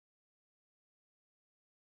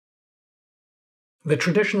The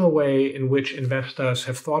traditional way in which investors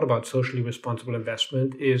have thought about socially responsible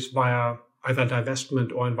investment is via either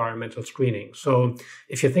divestment or environmental screening. So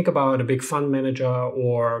if you think about a big fund manager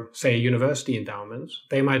or, say, university endowments,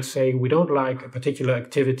 they might say, we don't like a particular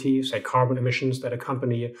activity, say carbon emissions that a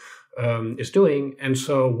company is doing. And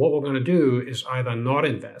so what we're going to do is either not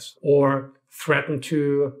invest or threaten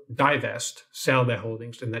to divest, sell their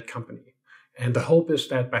holdings in that company. And the hope is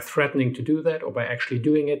that by threatening to do that or by actually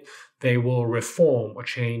doing it, they will reform or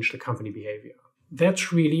change the company behavior.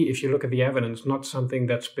 That's really, if you look at the evidence, not something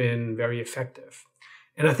that's been very effective.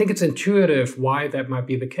 And I think it's intuitive why that might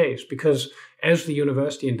be the case, because as the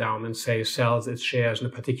university endowment, say, sells its shares in a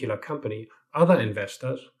particular company, other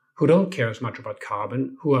investors who don't care as much about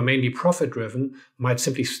carbon, who are mainly profit-driven, might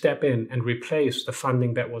simply step in and replace the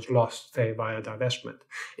funding that was lost, say, via divestment.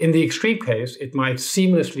 In the extreme case, it might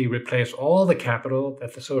seamlessly replace all the capital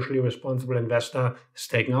that the socially responsible investor has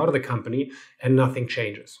taken out of the company, and nothing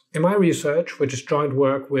changes. In my research, which is joint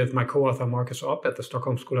work with my co-author Marcus Opp at the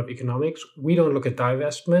Stockholm School of Economics, we don't look at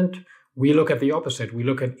divestment. We look at the opposite. We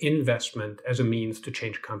look at investment as a means to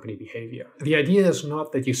change company behavior. The idea is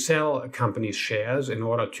not that you sell a company's shares in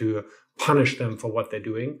order to punish them for what they're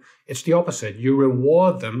doing. It's the opposite. You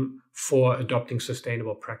reward them for adopting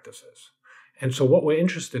sustainable practices. And so what we're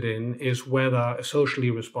interested in is whether a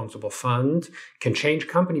socially responsible fund can change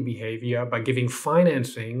company behavior by giving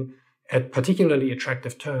financing at particularly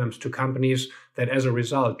attractive terms to companies that as a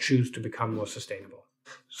result choose to become more sustainable.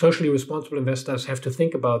 Socially responsible investors have to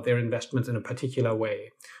think about their investments in a particular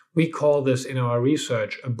way. We call this in our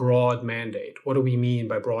research a broad mandate. What do we mean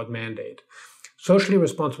by broad mandate? Socially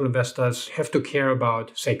responsible investors have to care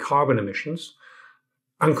about, say, carbon emissions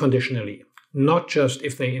unconditionally, not just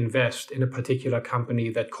if they invest in a particular company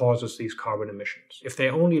that causes these carbon emissions. If they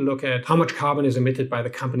only look at how much carbon is emitted by the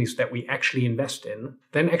companies that we actually invest in,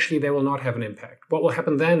 then actually they will not have an impact. What will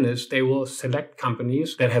happen then is they will select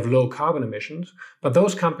companies that have low carbon emissions, but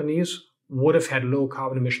those companies would have had low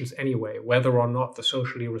carbon emissions anyway, whether or not the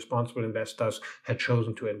socially responsible investors had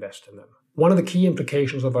chosen to invest in them. One of the key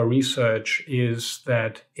implications of our research is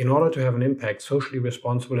that in order to have an impact, socially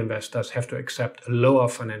responsible investors have to accept a lower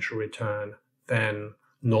financial return than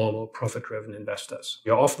normal profit-driven investors.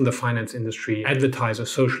 Often the finance industry advertises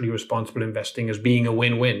socially responsible investing as being a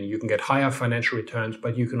win-win. You can get higher financial returns,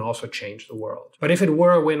 but you can also change the world. But if it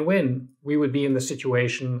were a win-win, we would be in the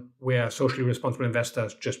situation where socially responsible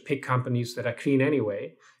investors just pick companies that are clean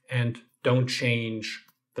anyway and don't change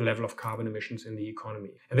the level of carbon emissions in the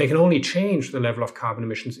economy. And they can only change the level of carbon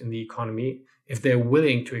emissions in the economy if they're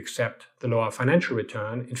willing to accept the lower financial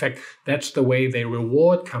return. In fact, that's the way they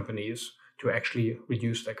reward companies to actually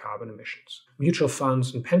reduce their carbon emissions. Mutual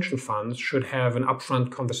funds and pension funds should have an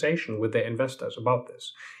upfront conversation with their investors about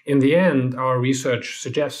this. In the end, our research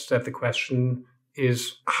suggests that the question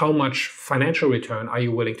is how much financial return are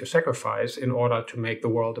you willing to sacrifice in order to make the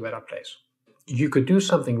world a better place? You could do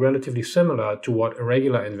something relatively similar to what a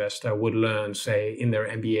regular investor would learn, say, in their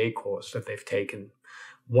MBA course that they've taken.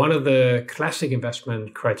 One of the classic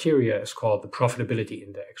investment criteria is called the profitability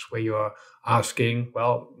index, where you're asking,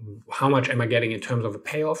 well, how much am I getting in terms of a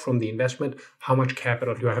payoff from the investment? How much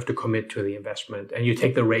capital do I have to commit to the investment? And you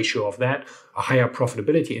take the ratio of that. A higher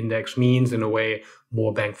profitability index means, in a way,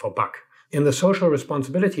 more bang for buck. In the social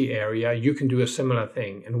responsibility area, you can do a similar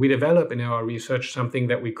thing. And we develop in our research something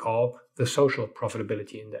that we call the social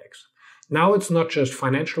profitability index. Now it's not just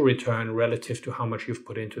financial return relative to how much you've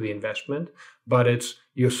put into the investment, but it's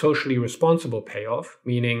your socially responsible payoff,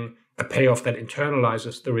 meaning a payoff that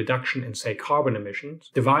internalizes the reduction in, say, carbon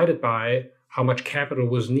emissions, divided by how much capital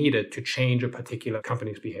was needed to change a particular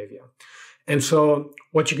company's behavior. And so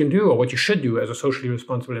what you can do, or what you should do as a socially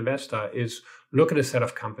responsible investor, is look at a set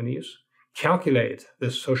of companies, calculate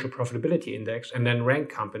this social profitability index, and then rank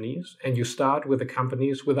companies. And you start with the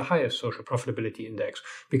companies with the highest social profitability index,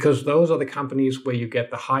 because those are the companies where you get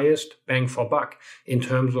the highest bang for buck in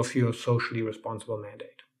terms of your socially responsible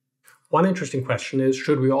mandate. One interesting question is,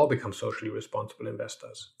 should we all become socially responsible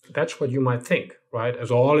investors? That's what you might think, right?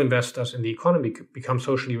 As all investors in the economy become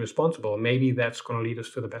socially responsible, maybe that's going to lead us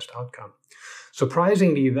to the best outcome.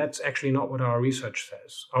 Surprisingly, that's actually not what our research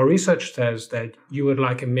says. Our research says that you would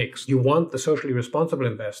like a mix. You want the socially responsible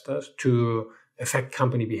investors to affect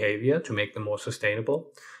company behavior, to make them more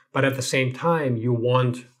sustainable. But at the same time, you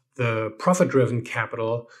want the profit-driven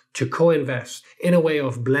capital to co-invest in a way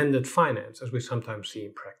of blended finance, as we sometimes see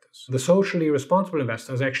in practice. The socially responsible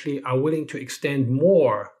investors actually are willing to extend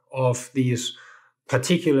more of these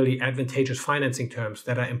particularly advantageous financing terms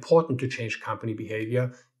that are important to change company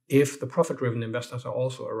behavior if the profit-driven investors are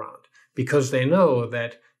also around, because they know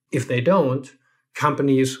that if they don't,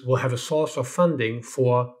 companies will have a source of funding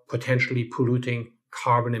for potentially polluting,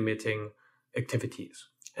 carbon-emitting activities.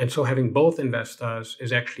 And so having both investors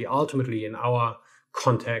is actually ultimately, in our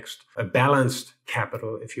context, a balanced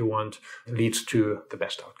capital, if you want, leads to the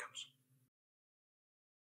best outcomes.